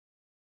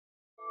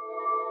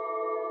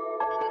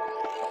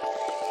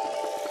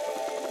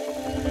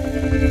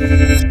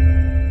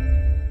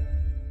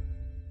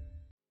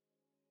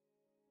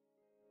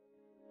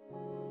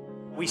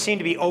seem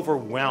to be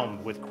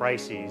overwhelmed with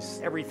crises,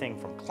 everything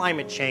from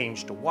climate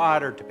change to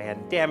water to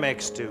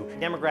pandemics to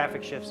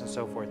demographic shifts and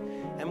so forth.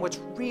 And what's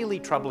really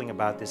troubling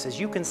about this is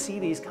you can see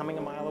these coming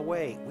a mile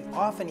away. We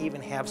often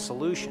even have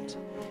solutions.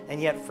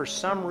 And yet, for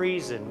some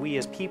reason, we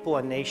as people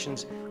and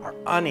nations are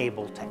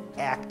unable to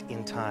act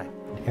in time.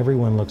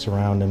 Everyone looks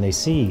around and they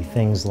see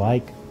things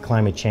like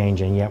climate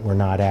change, and yet we're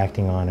not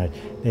acting on it.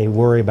 They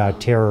worry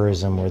about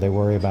terrorism, or they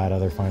worry about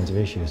other kinds of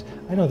issues.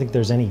 I don't think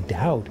there's any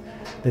doubt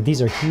that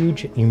these are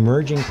huge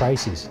emerging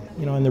crises.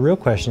 And the real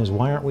question is,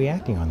 why aren't we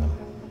acting on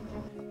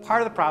them?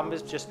 Part of the problem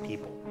is just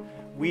people.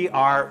 We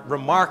are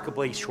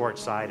remarkably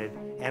short-sighted,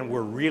 and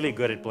we're really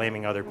good at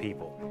blaming other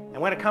people.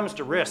 And when it comes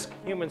to risk,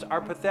 humans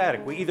are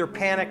pathetic. We either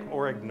panic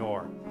or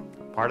ignore.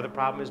 Part of the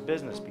problem is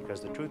business,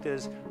 because the truth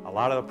is, a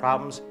lot of the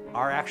problems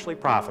are actually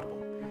profitable.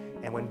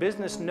 And when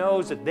business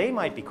knows that they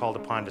might be called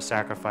upon to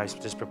sacrifice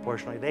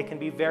disproportionately, they can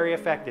be very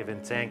effective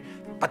in saying,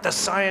 but the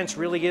science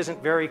really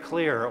isn't very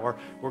clear, or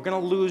we're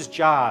going to lose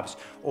jobs,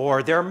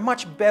 or there are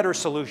much better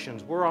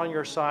solutions. We're on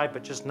your side,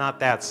 but just not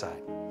that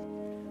side.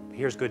 But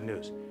here's good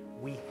news.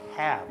 We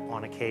have,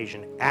 on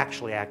occasion,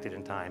 actually acted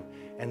in time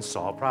and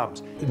solved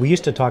problems. We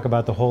used to talk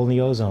about the hole in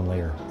the ozone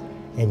layer,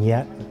 and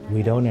yet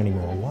we don't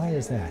anymore. Why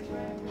is that?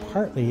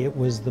 Partly it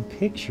was the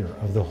picture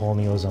of the hole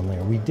in the ozone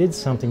layer. We did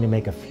something to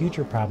make a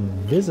future problem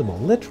visible,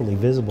 literally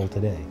visible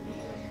today.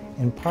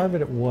 And part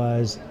of it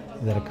was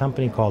that a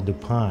company called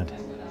DuPont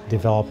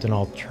developed an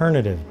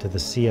alternative to the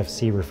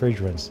CFC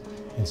refrigerants.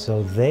 And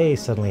so they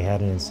suddenly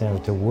had an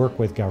incentive to work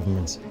with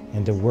governments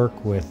and to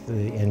work with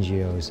the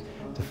NGOs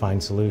to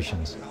find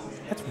solutions.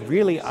 That's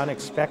really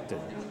unexpected.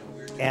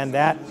 And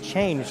that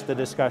changed the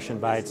discussion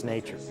by its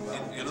nature.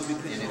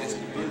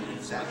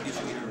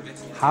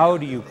 How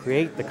do you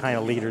create the kind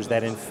of leaders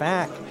that in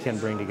fact can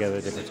bring together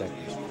different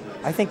sectors?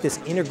 I think this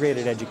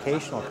integrated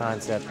educational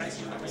concept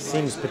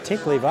seems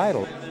particularly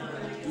vital.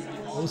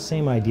 Those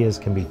same ideas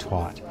can be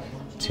taught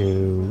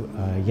to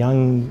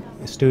young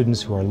students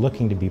who are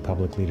looking to be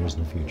public leaders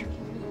in the future.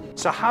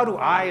 So how do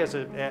I,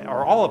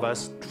 or all of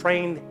us,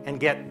 train and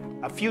get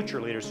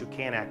future leaders who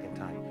can act in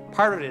time?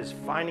 Part of it is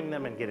finding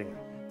them and getting them.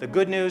 The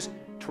good news,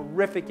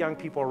 terrific young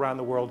people around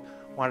the world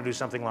want to do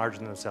something larger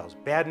than themselves.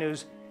 Bad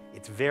news,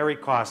 it's very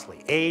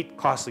costly. A,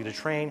 costly to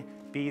train.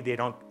 B, they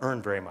don't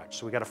earn very much.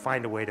 So we've got to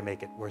find a way to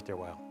make it worth their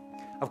while.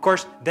 Of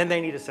course, then they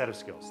need a set of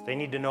skills. They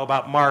need to know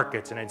about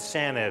markets and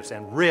incentives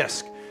and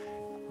risk,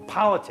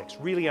 politics,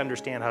 really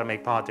understand how to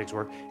make politics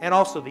work, and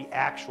also the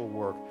actual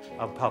work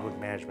of public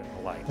management and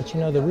the like.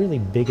 But the really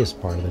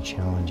biggest part of the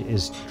challenge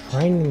is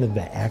training them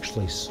to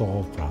actually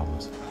solve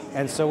problems.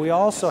 And so we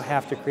also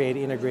have to create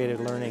integrated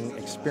learning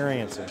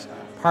experiences,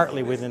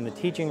 partly within the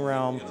teaching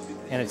realm,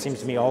 and it seems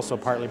to me also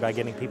partly by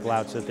getting people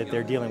out so that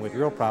they're dealing with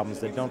real problems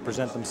that don't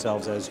present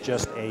themselves as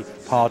just a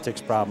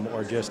politics problem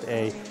or just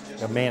a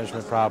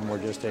management problem or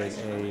just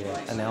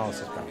a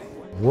analysis problem.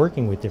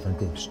 Working with different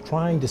groups,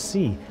 trying to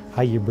see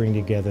how you bring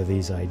together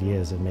these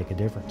ideas and make a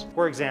difference.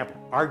 For example,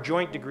 our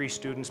joint degree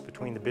students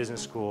between the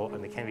business school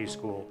and the Kennedy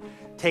School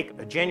take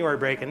a January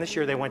break, and this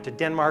year they went to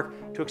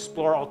Denmark to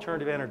explore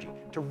alternative energy,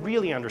 to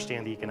really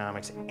understand the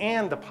economics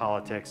and the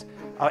politics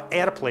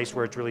at a place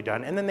where it's really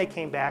done, and then they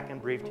came back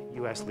and briefed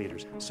U.S.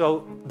 leaders.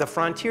 So the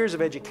frontiers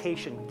of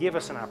education give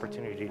us an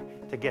opportunity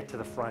to get to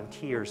the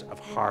frontiers of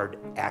hard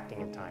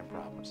acting in time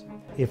problems.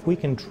 If we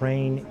can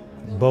train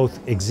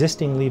both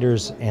existing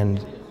leaders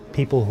and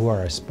people who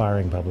are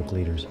aspiring public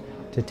leaders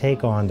to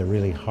take on the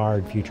really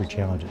hard future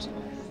challenges,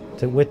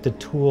 with the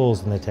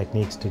tools and the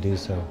techniques to do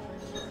so,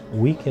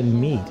 we can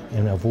meet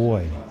and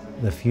avoid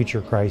the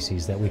future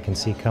crises that we can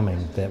see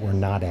coming that we're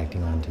not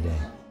acting on today.